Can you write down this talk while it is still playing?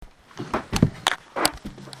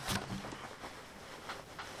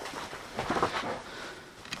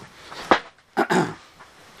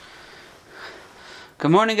Good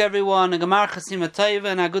morning, everyone. A Gemar Chasima Taiva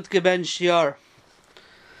and a good Geben Shiar.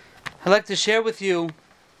 I'd like to share with you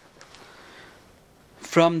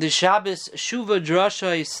from the Shabbos Shuva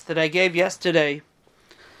Drashos that I gave yesterday.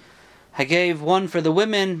 I gave one for the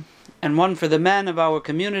women and one for the men of our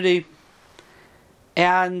community.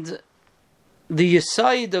 And the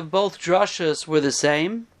Yesod of both Drashos were the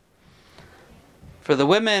same. For the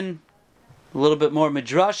women, a little bit more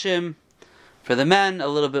Midrashim. For the men, a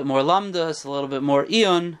little bit more Lamdas, a little bit more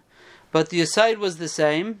Iyun, but the Yesod was the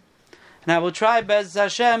same. And I will try, Bez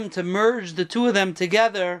Hashem, to merge the two of them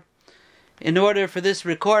together in order for this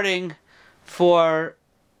recording, for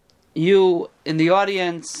you in the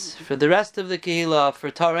audience, for the rest of the Kehillah,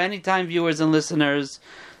 for Torah Anytime viewers and listeners,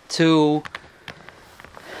 to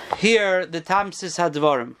hear the Tamsis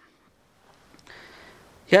HaDvarim.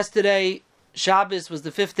 Yesterday, Shabbos was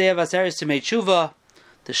the 5th day of Aseres Yemei Tshuva.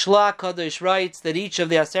 The Shlach Kadosh writes that each of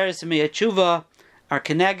the Aseres Yemei Tshuva are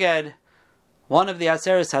keneged one of the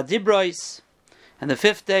Aseres HaDibros, and the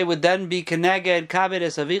 5th day would then be keneged Kabed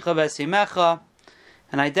Es Avicha V'Simecha.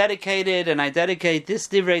 And I dedicate this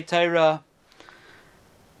Divrei Torah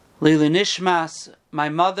Lilu Nishmas, my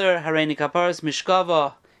mother Hareini Kaparas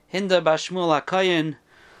Mishkava Hinda Bashmul HaKayin,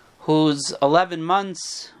 whose 11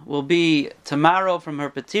 months will be tomorrow from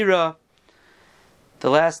her Petira.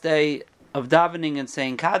 The last day of davening and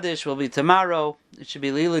saying Kaddish will be tomorrow. It should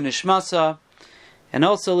be Lilu Nishmasa. And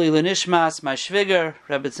also Lilu Nishmas, my Shviger,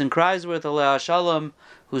 Rebbetzin Kreisworth, Aleh Shalom,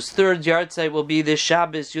 whose 3rd yahrzeit will be this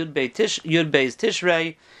Shabbos, Yud Beis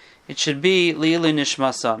Tishrei. It should be Lilu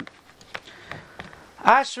Nishmasa.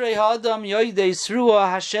 Ashrei Ha'adam Yoidei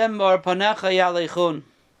Sruah Hashem Bar Panecha Yalechun.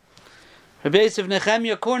 Rabbi Yosef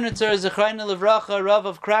Nechemya Kornitzer, Zechreinu Livracha, Rav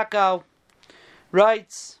of Krakow,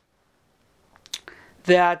 writes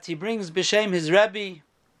that he brings b'shem his Rebbe,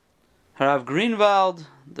 Harav Greenwald,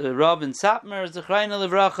 the Rav in Satmar, Zechreinu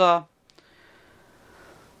Livracha,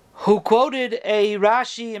 who quoted a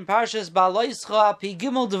Rashi in Parshas Ba'aloischa, Al Pi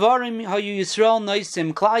Gimel Dvarim Hayu Yisrael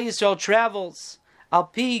Noisim, Klal Yisrael travels, Al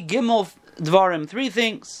Pi Gimel Dvarim, 3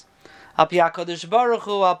 things, Al Pi HaKadosh Baruch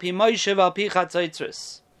Hu, Al Pi Moshe, Al Pi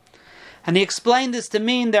Chatzotzros. And he explained this to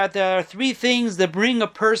mean that there are 3 things that bring a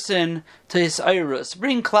person to his Eirus,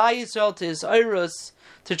 bring Klal Yisrael to his Eirus,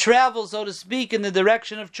 to travel, so to speak, in the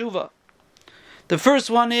direction of Tshuva. The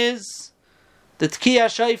first one is the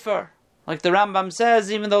Tkiyah Shofar. Like the Rambam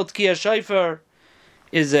says, even though Tkiyah Shofar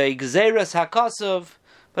is a Gzeras HaKosov,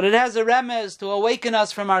 but it has a remez to awaken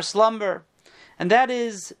us from our slumber. And that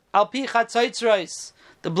is Al Pi Chatzotzros,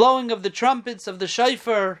 the blowing of the trumpets of the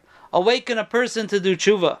Shofar, awaken a person to do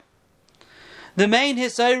Tshuva. The main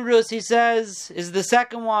Hisayrus, he says, is the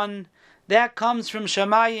second one. That comes from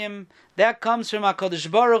Shamayim. That comes from HaKadosh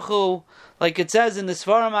Baruch Hu. Like it says in the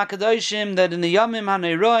Sfarim HaKadoshim, that in the Yomim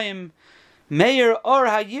HaNeiroim, Meir Or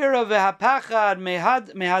HaYira VeHaPachad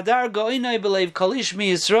Mehadar Go'inoi B'leiv Kalish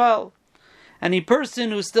Mi Yisrael. Any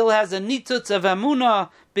person who still has a nitutz of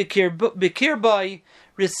Amunah B'kirbai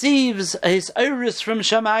receives his Iris from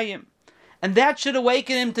Shamayim. And that should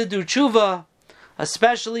awaken him to do Tshuva,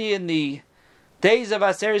 especially in the days of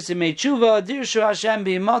Aseres Yemei Tshuva, Dirshu Hashem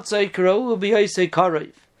b'Yimatzai Kra'u b'Yosei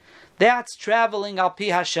Karev. That's traveling al pi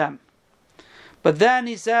Hashem. But then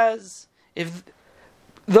he says, if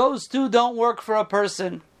those 2 don't work for a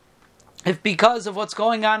person, if because of what's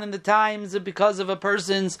going on in the times, if because of a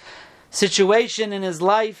person's situation in his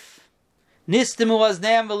life, Nistimu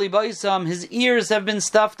azneim v'libaisam, his ears have been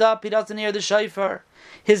stuffed up, he doesn't hear the shofar.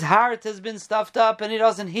 His heart has been stuffed up, and he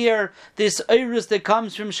doesn't hear this eirus that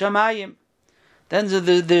comes from Shamayim. Then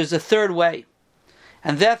there's a 3rd way.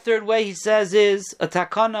 And that 3rd way, he says, is a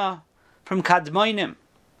takana from Kadmoinim.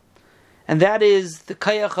 And that is the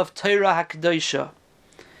Kayach of Torah HaKadoshah.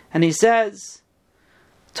 And he says,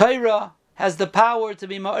 Torah has the power to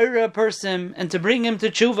be ma'ira a person and to bring him to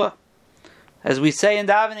Tshuva. As we say in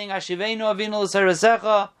davening, Ashiveinu Avinu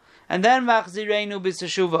L'Sarasecha, and then Machzireinu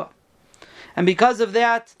B'Seshuva. And because of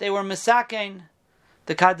that, they were Mesakein.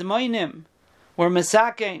 The Kadmoinim were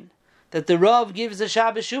Mesakein, that the Rav gives a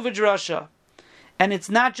Shabbos Shuvah drasha. And it's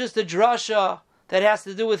not just a drasha that has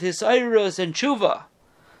to do with his Eirus and Tshuva,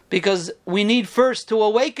 because we need first to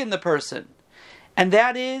awaken the person. And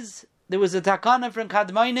that is, there was a takana from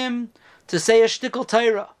Kadmoinim to say a shtickle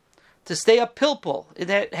Torah, to stay a pilpul.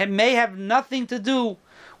 It may have nothing to do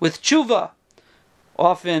with Tshuva.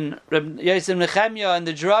 Often, Rabbi Yosef Nechemya in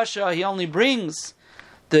the drasha, he only brings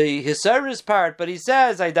the Hisayrus part, but he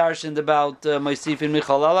says, I darshaned about Moisifin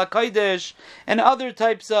Michal Ala Kodesh and other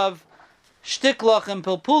types of shtiklach and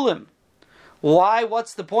pilpulim. Why?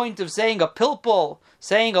 What's the point of saying a pilpul,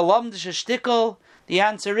 saying a lamdish shtikl? The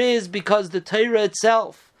answer is because the Torah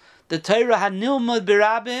itself, the Torah hanilmud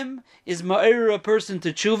birabim is ma'ir a person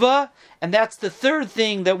to tshuva, and that's the third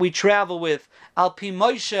thing that we travel with. Al pi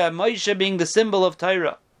Moshe, Moshe being the symbol of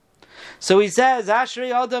Torah. So he says,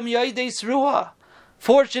 Ashrei Adam Yoidei Sruah.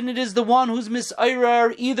 Fortunate is the one who's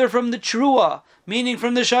mis'ayrer either from the Trua, meaning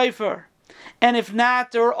from the Shofar. And if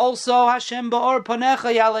not, or also Hashem ba'or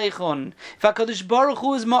panecha yaleichon. If HaKadosh Baruch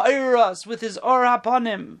Hu is ma'ayrer us with his or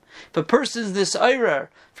hapanim. If a person's mis'ayrer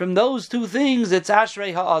from those two things, it's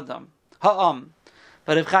Ashrei ha'am.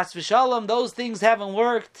 But if chas v'shalom, those things haven't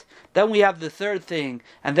worked, then we have the third thing,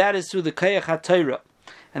 and that is through the Koyach HaTorah.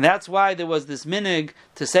 And that's why there was this minig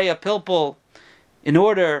to say a pilpul in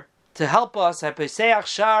order to help us. HaPeseach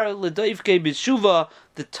Shar l'doivkei b'shuva,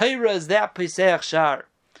 the Torah is that Peseach Shar.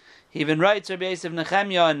 He even writes, Rabbi Yosef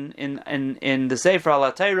Nechemya in the Sefer Al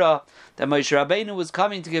Torah, that Moshe Rabbeinu was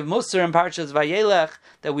coming to give Musar in Parshas Vayelech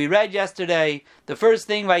that we read yesterday. The first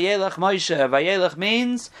thing, Vayelech Moshe. Vayelech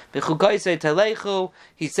means, B'chukoisei telechu,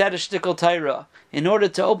 he said a shtickle Torah, in order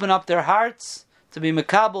to open up their hearts, to be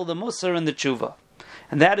mekabel the Musar and the Tshuva.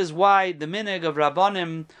 And that is why the minig of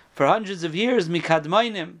Rabbanim, for hundreds of years,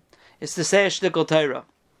 mikadmoinim, is to say a shtickle Torah.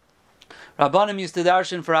 Rabbanim used to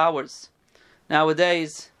darshan for hours.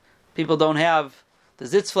 Nowadays, people don't have the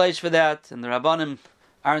zitzfleish for that, and the Rabbanim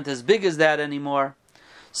aren't as big as that anymore.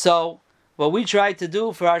 So, what we try to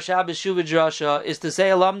do for our Shabbos Shuvah Drasha is to say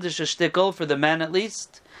a lamdish shtickle, for the men at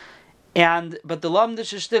least, but the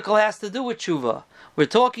lamdish shtickle has to do with tshuva. We're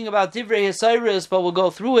talking about Divrei Yesairis, but we'll go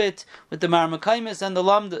through it with the Marmakaimis and the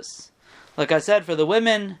lamdus. Like I said, for the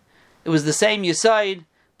women, it was the same Yesaid,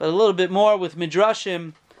 but a little bit more with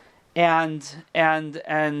Midrashim, and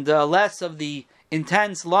less of the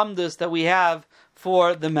intense lamdus that we have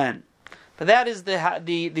for the men. But that is the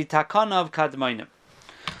takana of kadmonim.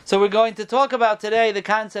 So we're going to talk about today the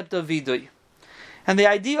concept of vidui. And the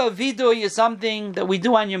idea of vidui is something that we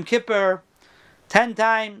do on Yom Kippur 10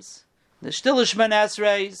 times, the Shtilish Ben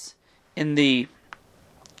Esreis, in the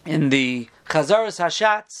Chazaras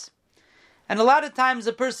Hashatz. And a lot of times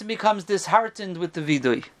a person becomes disheartened with the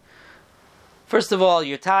vidui. First of all,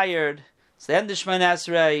 you're tired. It's the end of Shemon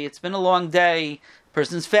Esrei. It's been a long day. The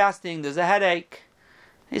person's fasting. There's a headache.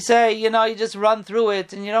 You say, you just run through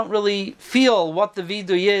it and you don't really feel what the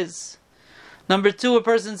vidui is. Number 2, a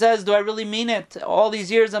person says, do I really mean it? All these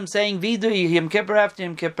years I'm saying vidui, Yom Kippur after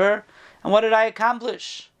Yom Kippur, and what did I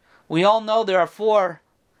accomplish? We all know there are 4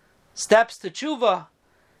 steps to tshuva.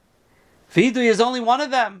 Vidui is only one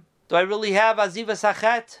of them. Do I really have aziva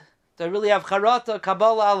sachet? Do I really have charata,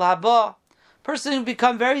 kabbalah al-haba? Person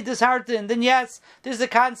become very disheartened. And yes, there's a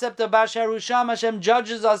concept of Bashar Usham, Hashem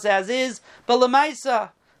judges us as is, but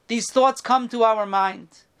Lamaisa, these thoughts come to our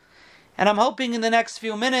mind. And I'm hoping in the next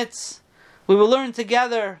few minutes, we will learn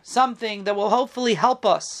together something that will hopefully help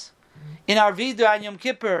us in our Vidu and Yom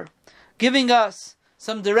Kippur, giving us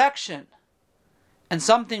some direction and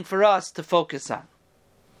something for us to focus on.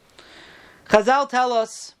 Chazal tell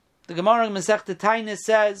us, the Gemara in Masechta Tainis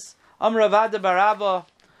says, Amar Avada Barava,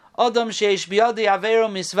 Adam sheish biyadi aveiro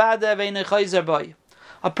misvada ve'nei chayzer boy.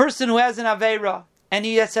 A person who has an aveira and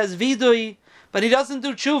he says vidui, but he doesn't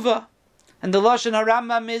do tshuva, and the lashon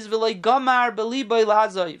harambam is v'lei gamar beliboy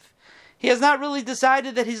lazoiv. He has not really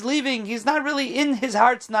decided that he's leaving. He's not really in his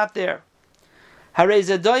heart's not there. Harei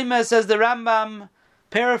zedoime, says the Rambam,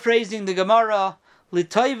 paraphrasing the Gemara,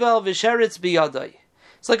 litoivel v'sheretz biyadai.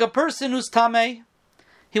 It's like a person who's tamei.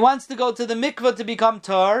 He wants to go to the mikvah to become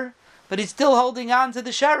tar, but he's still holding on to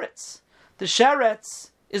the sheretz. The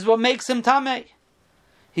sheretz is what makes him tamei.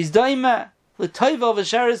 He's doime l'toivel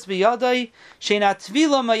v'sheretz biyadai sheina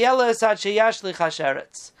tvila mayeles ad sheyashlich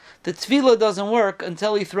hasheretz. The tefillah doesn't work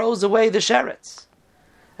until he throws away the sheretz.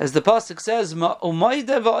 As the pasuk says,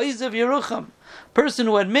 umayde v'oizev yerucham. Person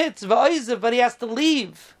who admits v'oizev, but he has to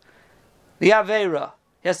leave the aveira.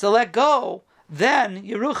 He has to let go. Then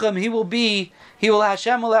yerucham,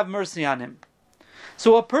 Hashem will have mercy on him.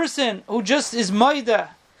 So a person who just is moida,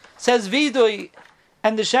 says vidui,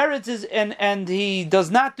 and the sheretz is, and he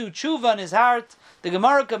does not do tshuva in his heart, the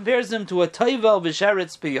Gemara compares him to a toivel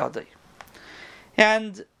v'sheretz biyadai.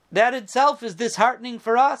 And that itself is disheartening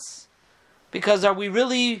for us, because are we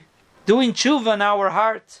really doing tshuva in our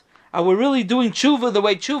heart? Are we really doing tshuva the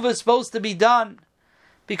way tshuva is supposed to be done?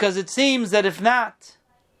 Because it seems that if not,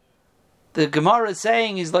 the Gemara is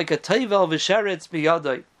saying he's like a toivel v'sheretz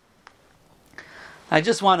biyadai. I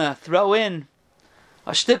just want to throw in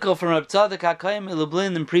a shtickle from Reb Tzadok HaKaim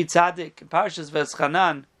Lublin and Pri Tzadik in Parshas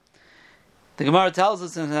Veschanan. The Gemara tells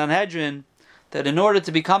us in Sanhedrin that in order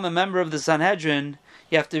to become a member of the Sanhedrin,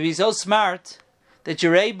 you have to be so smart that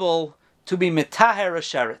you're able to be metaher a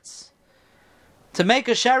sheretz. To make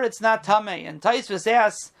a sheretz not tamei. And Taisvus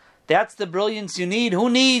asks That's the brilliance you need. Who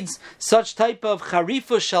needs such type of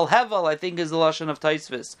charifa shel hevel, I think is the lashon of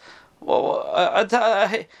Taisvis.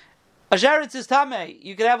 A sheretz is tamei.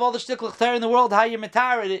 You could have all the shtickl ch'tar in the world, how you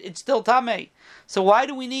mitar it, it's still tamei. So why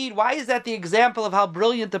is that the example of how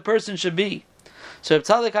brilliant a person should be? So Reb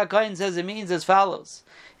Tzadok HaKohen says it means as follows.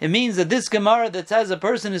 It means that this Gemara that says a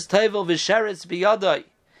person is toivel v'sheretz biyadai,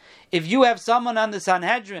 if you have someone on the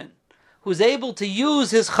Sanhedrin who's able to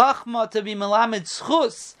use his chachma to be melamed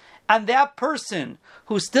schus, and that person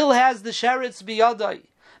who still has the sheretz biyadai,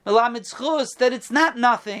 melamed schus, that it's not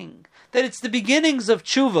nothing, that it's the beginnings of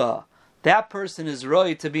tshuva, that person is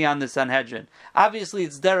roy to be on the Sanhedrin. Obviously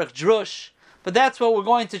it's derech drush, but that's what we're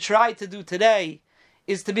going to try to do today,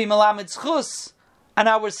 is to be melamed schus on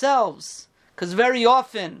ourselves. Because very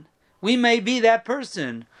often we may be that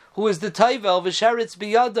person who is the toivel v'sheretz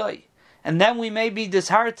biyadai, and then we may be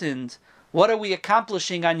disheartened. What are we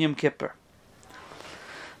accomplishing on Yom Kippur?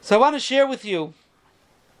 So I want to share with you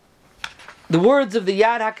the words of the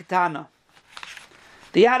Yad HaKetana.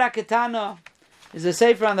 The Yad HaKetana is a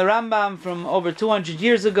sefer on the Rambam from over 200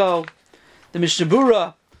 years ago. The Mishnah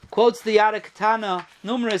Berurah quotes the Yad HaKetana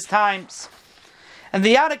numerous times. And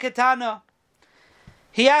the Yad HaKetana,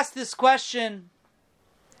 he asked this question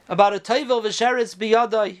about a toivel v'sheretz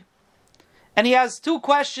biyadai. And he has two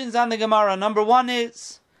questions on the Gemara. Number one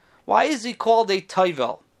is, why is he called a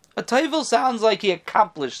toivel? A toivel sounds like he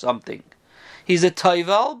accomplished something. He's a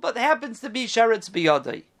toivel, but happens to be sheretz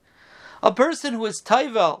biyadai. A person who is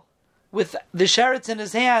toivel with the sheretz in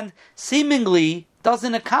his hand seemingly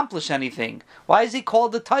doesn't accomplish anything. Why is he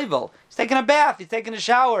called a toivel? He's taking a bath, he's taking a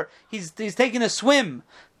shower, he's taking a swim.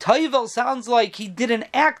 Toivel sounds like he did an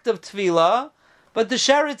act of tefillah, but the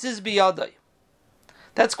sheretz is biyadai.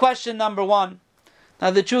 That's question number one.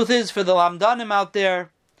 Now the truth is, for the lamdanim out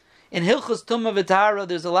there, in Hilchos Tumah V'Tahara,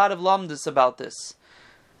 there's a lot of lamdas about this.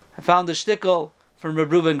 I found a shtickle from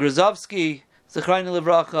Reb Reuven Grozovsky, Zechrayna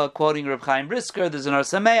Livracha, quoting Reb Chaim Brisker. There's an Or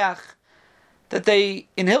Sameach, that they,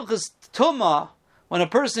 in Hilchos Tumah, when a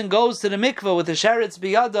person goes to the mikveh with a sheretz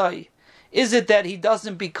biyadai, is it that he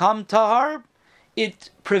doesn't become tahar? It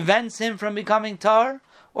prevents him from becoming tahar?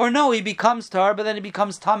 Or no, he becomes tahar, but then he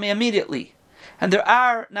becomes tamei immediately. And there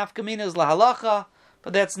are nafkaminas lahalacha,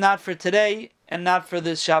 but that's not for today, and not for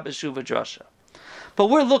this Shabbos Shuvah Drasha. But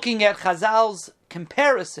we're looking at Chazal's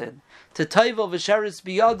comparison to toivel v'sheretz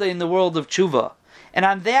biyadai in the world of tshuva. And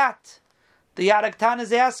on that, the Yad HaKetana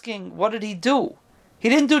is asking, what did he do? He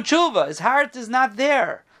didn't do tshuva. His heart is not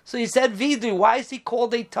there. So he said vidu. Why is he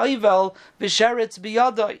called a toivel v'sheretz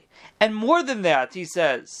biyadai? And more than that, he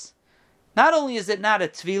says, not only is it not a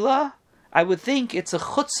tefillah, I would think it's a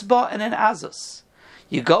chutzpah and an azus.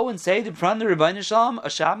 You go and say it in front of the Rebbeinu Shalom,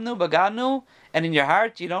 Ashamnu, Baganu, and in your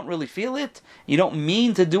heart you don't really feel it. You don't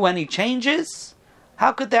mean to do any changes.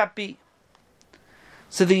 How could that be?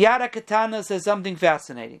 So the Yad HaKetana says something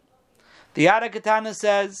fascinating. The Yad HaKetana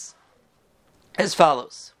says as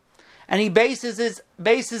follows, and he bases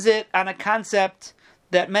it on a concept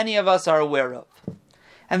that many of us are aware of,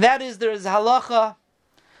 and that is there is halacha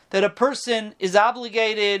that a person is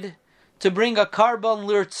obligated to bring a carbon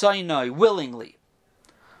l'rtzainai willingly.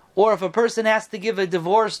 Or if a person has to give a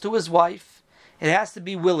divorce to his wife, it has to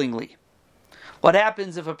be willingly. What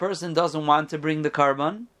happens if a person doesn't want to bring the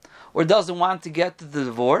carbon, or doesn't want to get the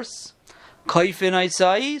divorce? Koifin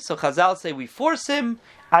Aisai, so Chazal say we force him,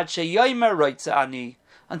 ad sheyomer roitzani,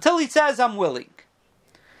 until he says, I'm willing.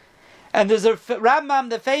 And there's a Rambam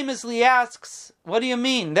that famously asks, what do you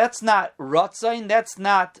mean? That's not rotzain, that's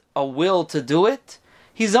not a will to do it.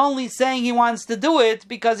 He's only saying he wants to do it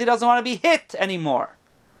because he doesn't want to be hit anymore.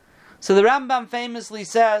 So the Rambam famously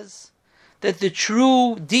says that the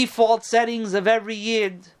true default settings of every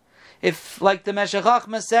Yid, if, like the Meshech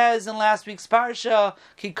Chochmah says in last week's parsha,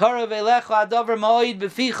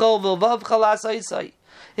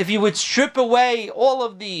 if you would strip away all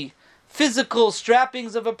of the physical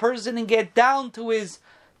strappings of a person and get down to his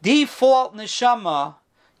default neshama,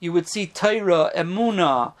 you would see Torah,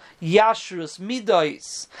 Emunah, Yashrus,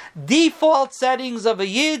 Midos. Default settings of a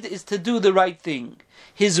Yid is to do the right thing.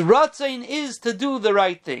 His Ratzain is to do the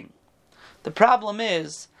right thing. The problem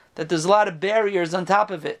is that there's a lot of barriers on top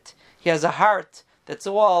of it. He has a heart that's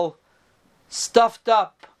all stuffed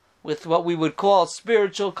up with what we would call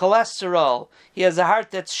spiritual cholesterol. He has a heart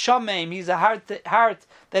that's shamem. He's a heart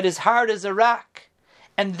that is hard as a rock.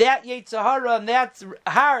 And that Yetzer Hara and that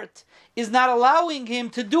heart is not allowing him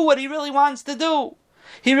to do what he really wants to do.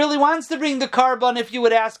 He really wants to bring the carbon if you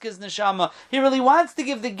would ask his neshama. He really wants to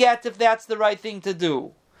give the get if that's the right thing to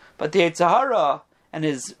do. But the Yetzer Hara and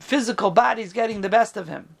his physical body is getting the best of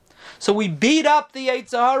him. So we beat up the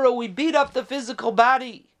Yetzer Hara, we beat up the physical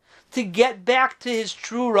body to get back to his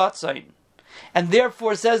true Ratzain. And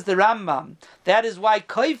therefore, says the Rambam, that is why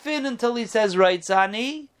Kaifin until he says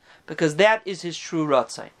Reitzani, because that is his true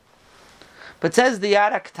Ratzain. But says the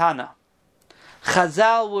Yad HaKtana,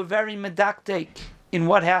 Chazal were very medaktek in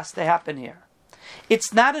what has to happen here.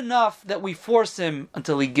 It's not enough that we force him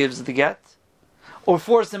until he gives the get, or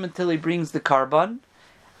force him until he brings the carbon.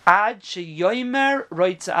 Ad sheyomer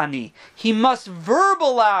Reitzani. He must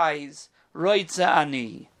verbalize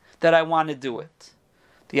Reitzani, that I want to do it.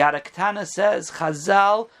 The Yad HaKtana says,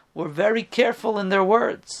 Chazal were very careful in their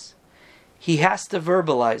words. He has to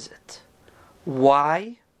verbalize it.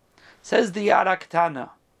 Why? Says the Yad HaKtana,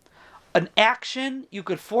 an action you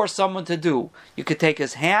could force someone to do. You could take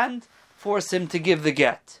his hand, force him to give the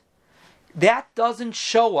get. That doesn't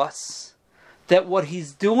show us that what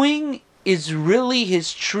he's doing is really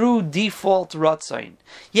his true default Ratzain.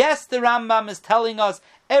 Yes, the Rambam is telling us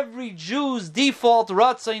every Jew's default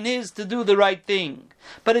Ratzain is to do the right thing.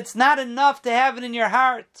 But it's not enough to have it in your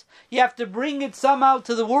heart. You have to bring it somehow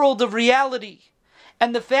to the world of reality.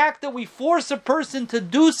 And the fact that we force a person to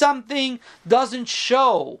do something doesn't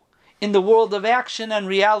show in the world of action and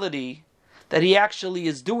reality that he actually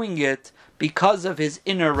is doing it because of his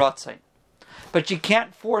inner Ratzain. But you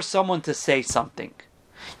can't force someone to say something.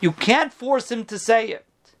 You can't force him to say it.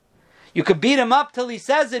 You could beat him up till he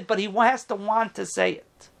says it, but he has to want to say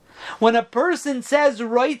it. When a person says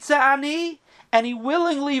Roitza Ani, and he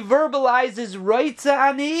willingly verbalizes Roitza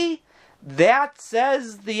Ani, that,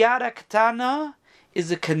 says the Yad HaKtana,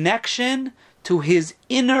 is a connection to his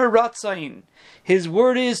inner Ratzain. His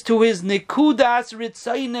word is to his Nekudas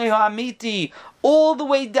Ritzainei Ha'amiti, all the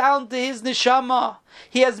way down to his Neshama.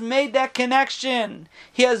 He has made that connection.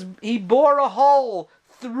 He bore a hole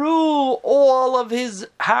through all of his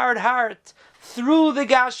hard heart, through the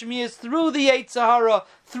Gashmias, through the Yetzer Hara,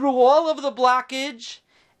 through all of the blockage,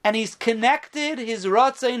 and he's connected his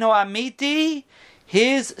Ratzain Ha'amiti,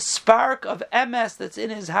 his spark of emes that's in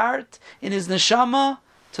his heart, in his neshama,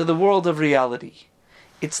 to the world of reality.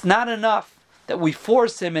 It's not enough that we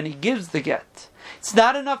force him and he gives the get. It's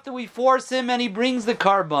not enough that we force him and he brings the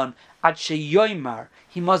carbon. Ad sheyoymar,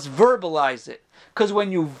 he must verbalize it. Because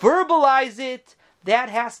when you verbalize it, that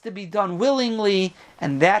has to be done willingly,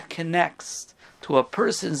 and that connects to a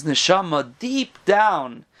person's neshama deep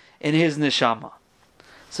down in his neshama.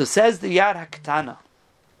 So says the Yad HaKtana,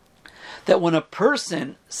 that when a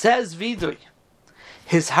person says vidui,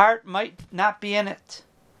 his heart might not be in it.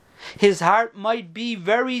 His heart might be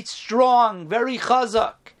very strong, very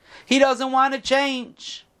chazak. He doesn't want to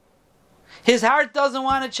change. His heart doesn't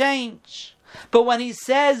want to change. But when he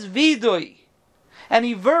says vidui, and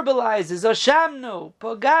he verbalizes, Oshamnu,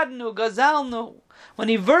 Pogadnu, Gazalnu, when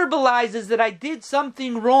he verbalizes that I did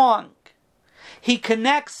something wrong, he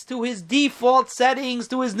connects to his default settings,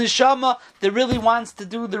 to his neshama that really wants to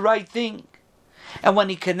do the right thing. And when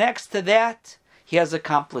he connects to that, he has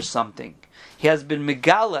accomplished something. He has been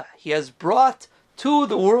megala. He has brought to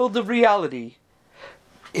the world of reality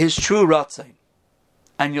his true Ratzain.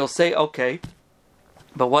 And you'll say, okay,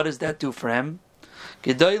 but what does that do for him?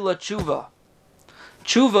 Gedoyla tshuva.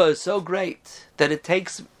 Tshuva is so great that it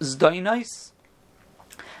takes zdainos,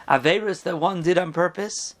 averis that one did on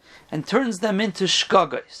purpose, and turns them into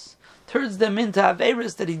shkagos, turns them into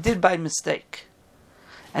averis that he did by mistake.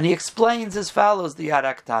 And he explains as follows, the Yad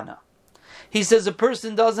HaKtana. He says a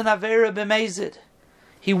person does an avera b'mezid.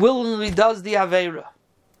 He willingly does the avera.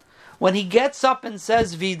 When he gets up and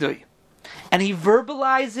says vidui, and he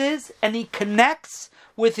verbalizes and he connects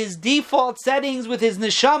with his default settings, with his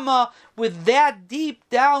neshama, with that deep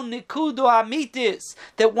down nikudo amitis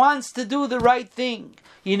that wants to do the right thing.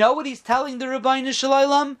 You know what he's telling the Ribbono Shel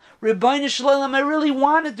Olam? Ribbono Shel Olam, I really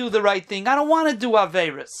want to do the right thing. I don't want to do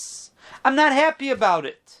averis. I'm not happy about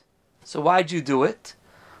it. So why'd you do it?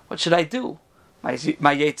 What should I do? My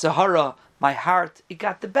Yetzer Hara, my heart, it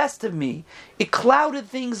got the best of me. It clouded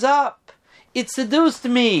things up. It seduced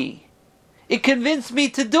me. It convinced me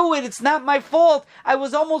to do it. It's not my fault. I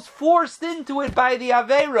was almost forced into it by the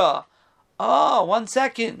Avera. Oh, 1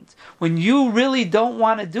 second. When you really don't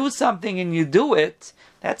want to do something and you do it,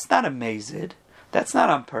 that's not amazing. That's not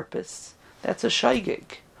on purpose. That's a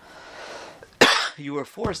shaygig. You were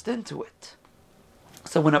forced into it.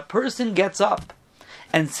 So when a person gets up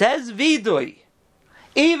and says vidui,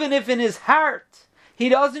 even if in his heart he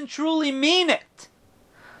doesn't truly mean it,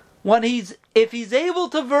 if he's able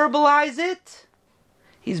to verbalize it,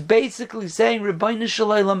 he's basically saying, Ribbono Shel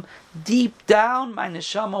Olam, deep down my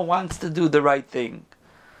neshama wants to do the right thing,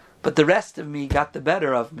 but the rest of me got the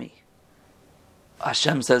better of me.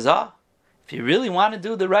 Hashem says, if you really want to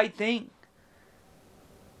do the right thing,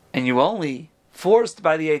 and you only forced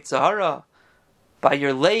by the Yetzer Hara, by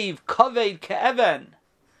your leiv, kaved ke'even,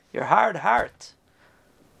 your hard heart,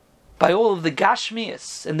 by all of the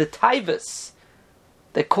gashmias and the taivas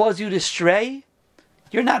that cause you to stray,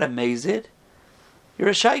 you're not a mazid. You're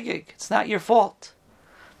a shaygig. It's not your fault.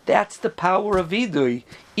 That's the power of vidui,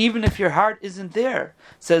 even if your heart isn't there,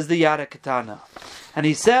 says the Yad HaKetana. And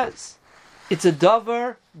he says, it's a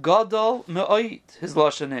davar gadol me'oid, his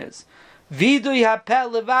lashon is. Vidui hapeh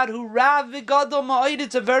levad hu rav v'gadol me'oid,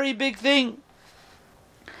 it's a very big thing.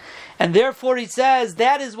 And therefore he says,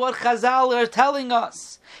 that is what Chazal are telling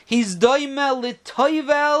us. He's doimel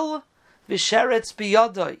l'toivel v'sheretz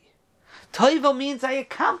biyadoi. Toivel means I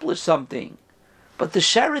accomplished something, but the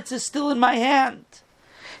sheretz is still in my hand.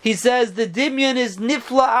 He says the dimyan is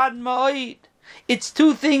nifla ad ma'oid. It's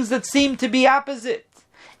two things that seem to be opposite.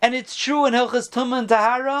 And it's true in Hilchas Tumah and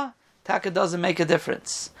Tahara, Taka doesn't make a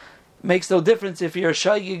difference. It makes no difference if you're a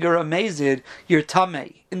shaygig or a mazid, you're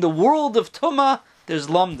tamei. In the world of Tumah, there's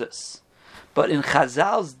lomdus. But in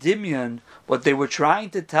Chazal's dimyan, what they were trying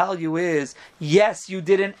to tell you is, yes, you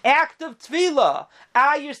did an act of tefillah.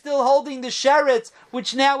 You're still holding the sheretz,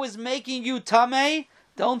 which now is making you tamei.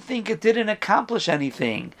 Don't think it didn't accomplish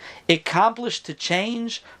anything. It accomplished to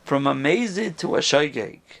change from a mazid to a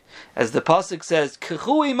shaygig. As the pasuk says,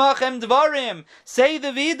 "K'chu imachem dvarim," say the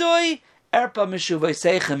vidui, erpa meshuvay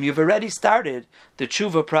seichem. You've already started the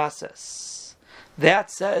tshuva process.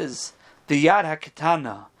 That says the Yad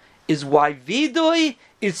HaKetana is why vidui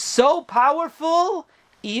is so powerful,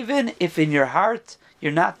 even if in your heart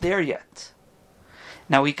you're not there yet.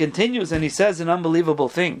 Now he continues and he says an unbelievable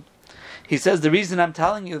thing. He says the reason I'm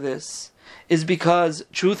telling you this is because,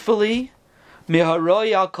 truthfully,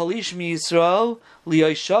 Meharoi al kalish mi Yisrael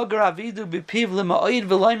liyoishagar avidu b'piv l'ma'oid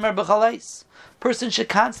v'loimer b'chalais. Person should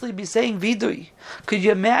constantly be saying vidui. Could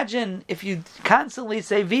you imagine if you constantly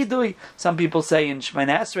say vidui? Some people say in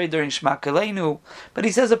Shemona Esrei during Shema Kaleinu, but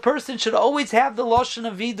he says a person should always have the lashon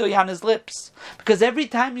of vidui on his lips, because every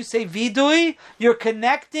time you say vidui, you're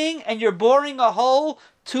connecting and you're boring a hole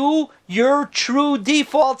to your true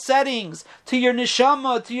default settings, to your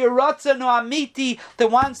neshama, to your ratzon or amiti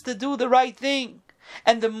that wants to do the right thing.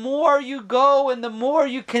 And the more you go and the more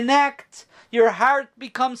you connect, your heart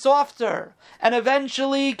becomes softer. And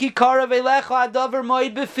eventually, kikarav elecha adavar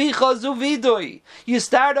moed beficha zu vidui. You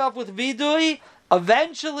start off with vidui,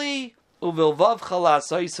 eventually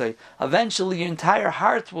eventually your entire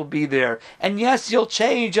heart will be there. And yes, you'll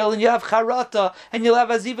change, and you'll have charata, and you'll have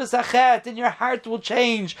azivas achet, and your heart will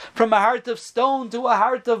change from a heart of stone to a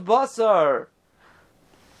heart of basar.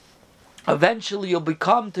 Eventually you'll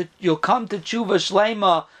come to tshuva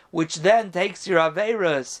shlema, which then takes your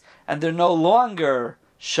averas, and they're no longer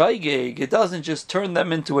shaygig. It doesn't just turn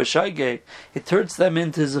them into a shaygig, it turns them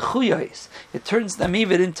into zechuyos. It turns them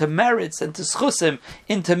even into merits, into schusim,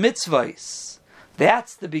 into mitzvahs.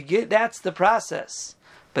 That's the process.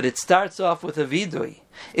 But it starts off with a vidui.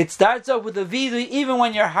 It starts off with a vidui even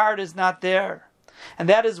when your heart is not there. And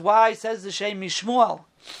that is why, says the Shem Mishmuel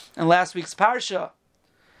in last week's Parsha,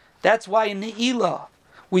 that's why in Ne'ilah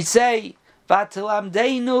we say, you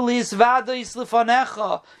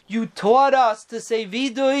taught us to say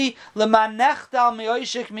vidui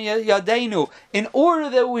in order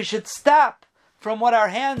that we should stop from what our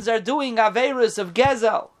hands are doing, averas of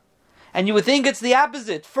gezel. And you would think it's the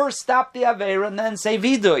opposite. First stop the avera and then say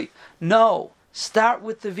vidui. No, start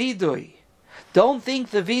with the vidui. Don't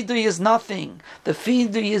think the vidui is nothing. The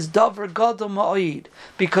vidui is davar gadol ma'od,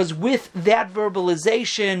 because with that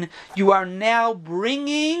verbalization, you are now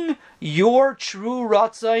bringing your true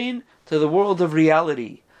ratzain to the world of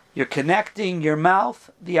reality. You're connecting your mouth,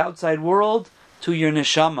 the outside world, to your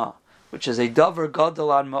neshama, which is a davar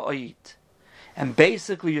gadol an ma'od. And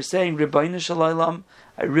basically, you're saying, Rebbeinu Shalom,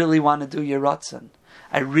 I really want to do your ratzon.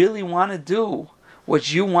 I really want to do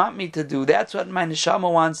what you want me to do. That's what my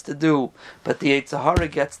neshama wants to do. But the Yetzer Hara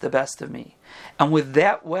gets the best of me. And with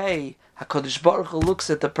that way, HaKadosh Baruch Hu looks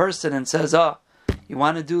at the person and says, you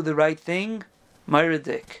want to do the right thing?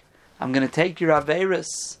 Meiradik, I'm going to take your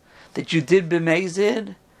averis that you did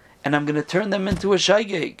b'mezid, and I'm going to turn them into a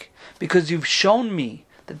shaygig, because you've shown me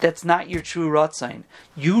that that's not your true ratzain.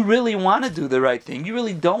 You really want to do the right thing. You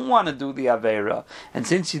really don't want to do the avera. And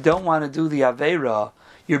since you don't want to do the avera,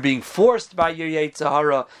 you're being forced by your Yetzer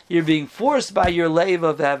Hara. You're being forced by your leiv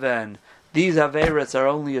of heaven. These averas are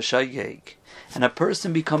only a shaygig. And a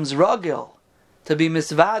person becomes ragil to be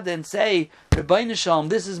misvad and say, Rebbeinu Shalom,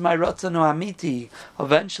 this is my ratzon amiti.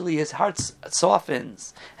 Eventually his heart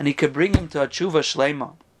softens and he could bring him to a tshuva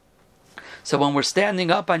shlema. So when we're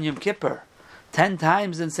standing up on Yom Kippur 10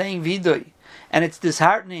 times and saying vidui, and it's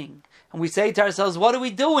disheartening, and we say to ourselves, what are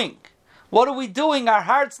we doing? What are we doing? Our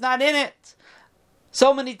heart's not in it.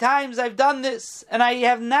 So many times I've done this, and I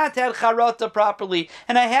have not had charata properly,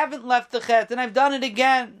 and I haven't left the chet, and I've done it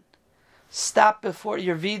again. Stop before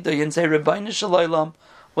your vidoy and say, Rebbeinu Shalom,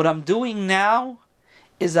 what I'm doing now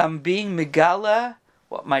is I'm being megala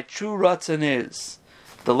what my true ratzon is.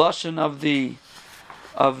 The lashon of the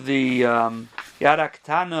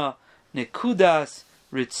Yaraktana Nekudas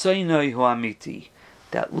Ritzoinoi Huamiti.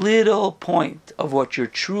 That little point of what your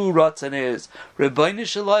true ratzon is. Rebbeinu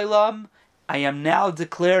Shalom, I am now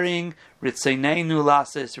declaring Ritzoineinu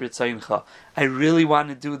Lasis Ritzoincha. I really want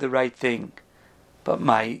to do the right thing. But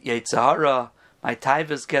my Yetzer Hara, my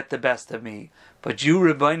taivas get the best of me. But you,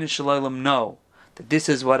 Rebbeinu Shalom, know that this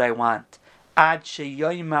is what I want. Ad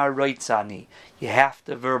sheyoymar roitzani. You have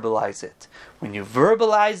to verbalize it. When you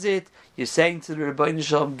verbalize it, you're saying to the Rebbeinu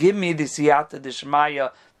Shalom, give me the siyata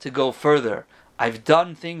d'shmaya to go further. I've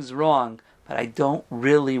done things wrong, but I don't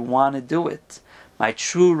really want to do it. My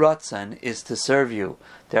true ratzon is to serve you.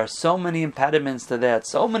 There are so many impediments to that,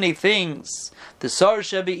 so many things. The Sar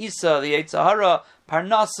Shebi Isa, the Yetzer Hara,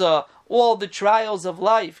 Parnasa, all the trials of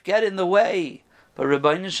life get in the way. But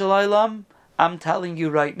Rebbeinu Shalom, I'm telling you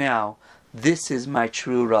right now, this is my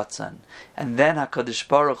true ratzon. And then HaKadosh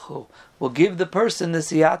Baruch Hu will give the person the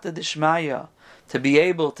siyata d'shmaya to be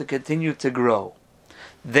able to continue to grow.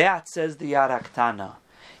 That, says the Yaraktana,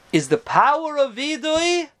 is the power of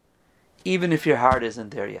vidui, even if your heart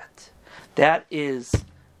isn't there yet. That is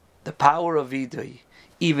the power of vidui,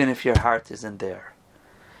 even if your heart isn't there.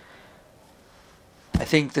 I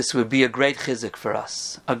think this would be a great chizuk for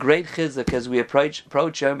us. A great chizuk as we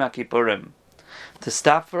approach Yom HaKippurim. To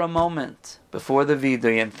stop for a moment before the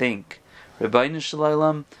vidui and think, Rebbeinu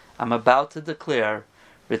Shalom, I'm about to declare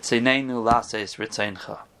Ritzoineinu Lases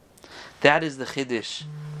Ritzoincha. That is the chiddush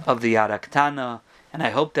of the Yaraktana, and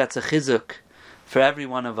I hope that's a chizuk for every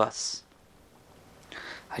one of us.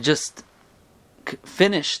 I just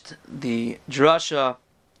finished the drasha.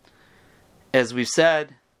 As we've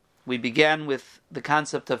said, we began with the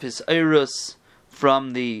concept of his eirus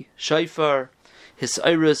from the shofar, his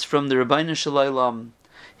eirus from the Rebbeinu Shalom,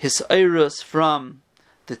 his eirus from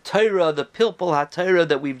the Torah, the Pilpul HaTorah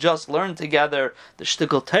that we've just learned together, the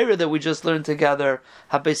Shtickle Torah that we just learned together,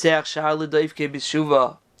 HaPesach Sha'ar L'Doivke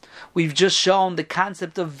B'Shuva. We've just shown the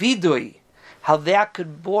concept of vidui, how that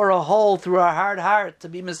could bore a hole through our hard heart, to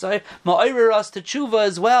be ma'orer us to tshuva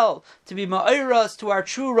as well, to be ma'orer us to our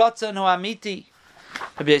true ratzon ha'amiti.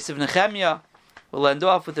 Rabbi Yosef Nechemya will end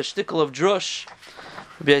off with a shtickle of drush.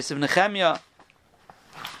 Rabbi Yosef Nechemya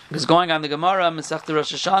is going on the Gemara, Masechta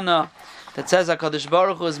Rosh Hashanah, that says HaKadosh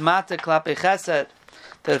Baruch Hu is mate klape chesed,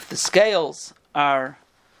 that if the scales are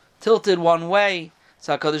tilted one way,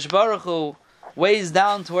 so HaKadosh Baruch Hu weighs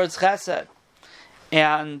down towards chesed.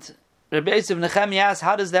 And Rabbi Yosef Nechemya asks,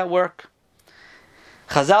 how does that work?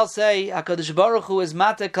 Chazal say, HaKadosh Baruch Hu is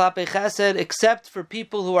mate klape chesed, except for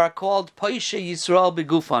people who are called Poishe Yisrael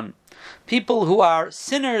begufan, people who are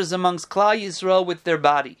sinners amongst Klal Yisrael with their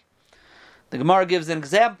body. The Gemara gives an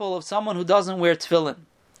example of someone who doesn't wear tefillin.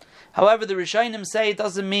 However, the Rishonim say it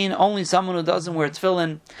doesn't mean only someone who doesn't wear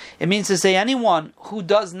tefillin. It means to say anyone who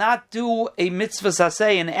does not do a mitzvah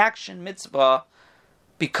saseh, an action mitzvah,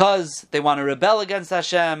 because they want to rebel against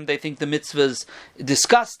Hashem, they think the mitzvah is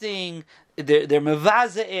disgusting, they're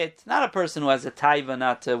mevaze it. Not a person who has a taiva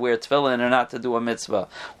not to wear tefillin or not to do a mitzvah.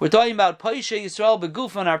 We're talking about Poishe Yisrael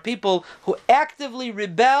begufan, are people who actively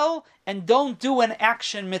rebel and don't do an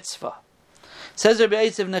action mitzvah. Says Rabbi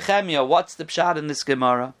Yosef Nechemya, what's the pshat in this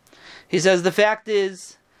Gemara? He says the fact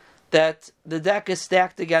is that the deck is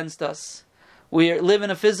stacked against us. We live in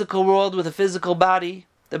a physical world with a physical body.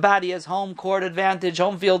 The body has home court advantage,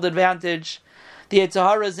 home field advantage. The Yetzer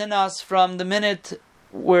Hara is in us from the moment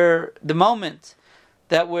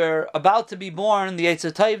that we're about to be born. The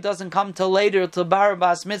Yetzer Tov doesn't come till later, till Bar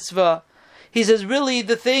Bas Mitzvah. He says, really,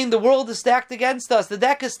 the world is stacked against us. The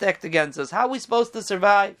deck is stacked against us. How are we supposed to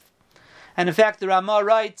survive? And in fact, the Ramah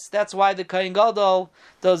writes, that's why the Kohen Gadol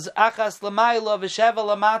does Achas L'mayla V'Sheva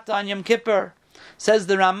L'mata on Yom Kippur. Says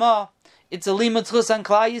the Ramah, it's a limud chus on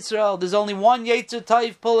Klal Yisrael. There's only one Yetzer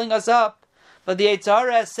Tov pulling us up. But the Yetzer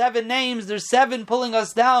Hara has 7 names. There's 7 pulling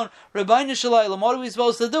us down. Rebbeinu Shalom, what are we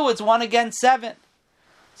supposed to do? It's 1 against 7.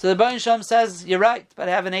 So the Rebbeinu Shalom says, you're right, but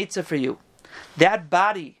I have an Eitzah for you. That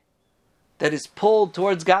body that is pulled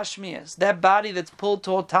towards Gashmias, that body that's pulled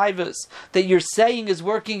toward Taivas, that you're saying is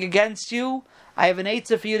working against you, I have an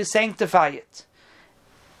Eitzah for you to sanctify it.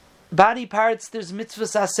 Body parts, there's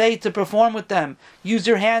mitzvahs aseh to perform with them. Use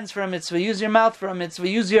your hands for a mitzvah, use your mouth for a mitzvah,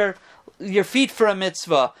 use your feet for a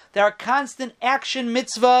mitzvah. There are constant action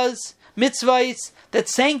mitzvahs mitzvahs that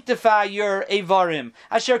sanctify your Eivarim.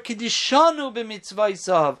 Asher Kiddishanu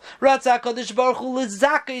b'mitzvahsav. Ratzah HaKadosh Baruch Hu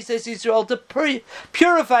l'zakei Eis Yisrael, to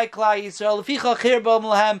purify Klal Yisrael. Leficha chir b'om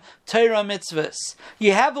lahem Torah mitzvahs.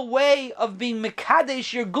 You have a way of being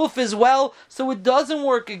mekadesh your guf as well, so it doesn't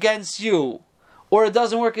work against you, or it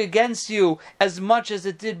doesn't work against you as much as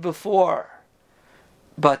it did before.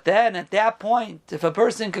 But then, at that point, if a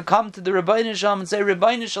person could come to the Rebbeinu Shalom and say,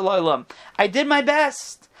 Rebbeinu Shalom, I did my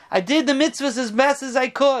best. I did the mitzvahs as best as I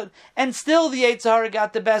could, and still the Yetzer Hara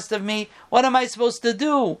got the best of me. What am I supposed to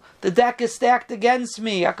do? The deck is stacked against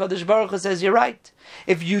me. HaKadosh Baruch Hu says, you're right.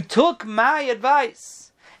 If you took my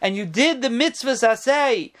advice, and you did the mitzvahs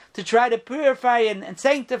asay to try to purify and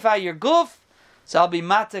sanctify your guf, so I'll be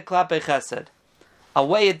mate klape chesed. I'll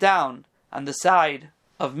weigh it down on the side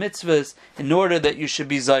of mitzvahs in order that you should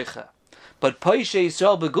be zaycha. But Poishe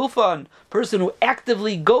Yisrael begufan, person who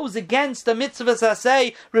actively goes against the mitzvah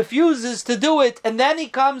saseh, refuses to do it, and then he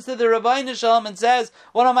comes to the Rebbeinu Shalom and says,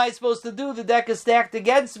 what am I supposed to do? The deck is stacked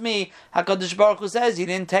against me. HaKadosh Baruch Hu says, you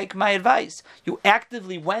didn't take my advice. You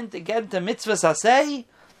actively went against the mitzvah saseh?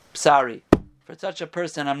 Sorry. For such a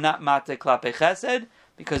person, I'm not mate klape chesed,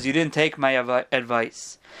 because you didn't take my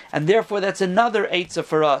advice. And therefore that's another eitzah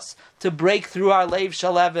for us to break through our leiv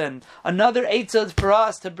shaleven. Another eitzah for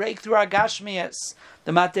us to break through our gashmias.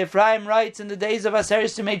 The Mateh Ephraim writes in the days of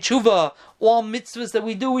Aseres Yemei Tshuva, all mitzvahs that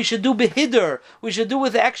we do, we should do behiddur. We should do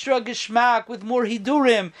with extra geshmak, with more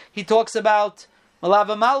hidurim. He talks about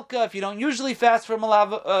Malava Malka. If you don't usually fast for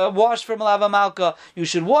wash for Malava Malka, you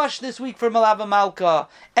should wash this week for Malava Malka.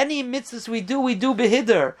 Any mitzvahs we do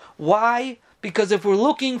behiddur. Why? Because if we're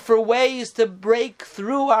looking for ways to break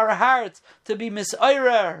through our hearts, to be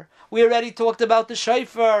misayrer, we already talked about the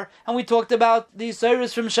shofar, and we talked about the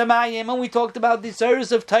Yisairos from Shemayim, and we talked about the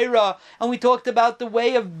Yisairos of Torah, and we talked about the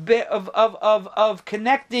way of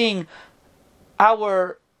connecting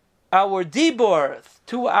our dibur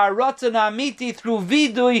to our Ratzon Amiti through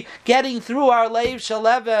Vidui, getting through our Leiv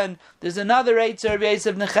Shaleven. There's another Eitzer of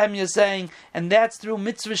Yosef Nechemya saying, and that's through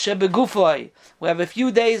Mitzvah Shebegufoi. We have a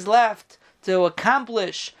few days left to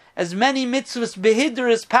accomplish as many mitzvahs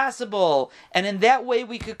behiddur as possible, and in that way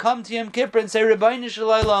we could come to Yom Kippur and say, Rebbeinu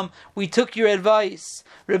Shalom, we took your advice.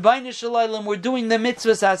 Rebbeinu Shalom, we're doing the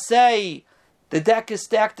mitzvahs asay. The deck is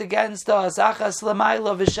stacked against us. Achas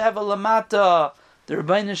l'mayla v'sheva l'mata. The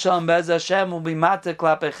Rebbeinu Shalom Bez Hashem will be mata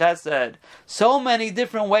klape chesed. So many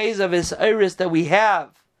different ways of his iris that we have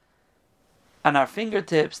on our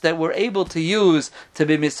fingertips that we're able to use to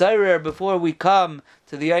be misayrer before we come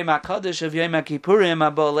to the Yom HaKadosh of Yom HaKippurim,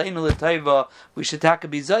 Abba Aleinu L'Taiva. We should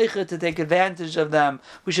be zeicha to take advantage of them.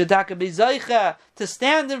 We should be zeicha to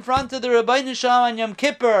stand in front of the Rebbeinu Shalom on Yom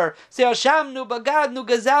Kippur. Say, Hashamnu, Bagadnu,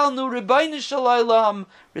 Gazalnu, Rebbeinu Shalom,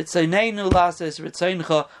 Ritzaynenu Lases,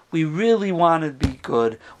 Ritzayncha. We really want to be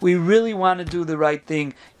good. We really want to do the right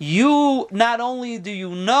thing. You, not only do you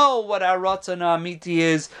know what our Ratzon Amiti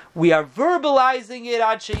is, we are verbalizing it,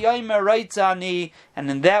 Ad Sheyomer Reitzani,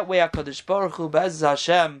 and in that way, HaKadosh Baruch Hu, Be'ez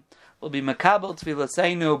Hashem, will be Makabel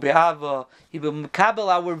Tfilaseinu Be'ava. He will Makabel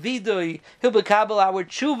our Vidui. He'll Makabel our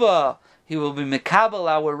Tshuva. He will be Makabel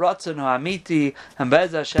our Ratzon Amiti. And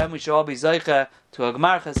Be'ez Hashem, we shall all be Zeicha to a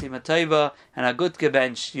Gmar Chasim Tova and a good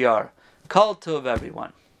Geben Shiyar. Kol Tov,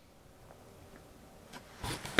 everyone.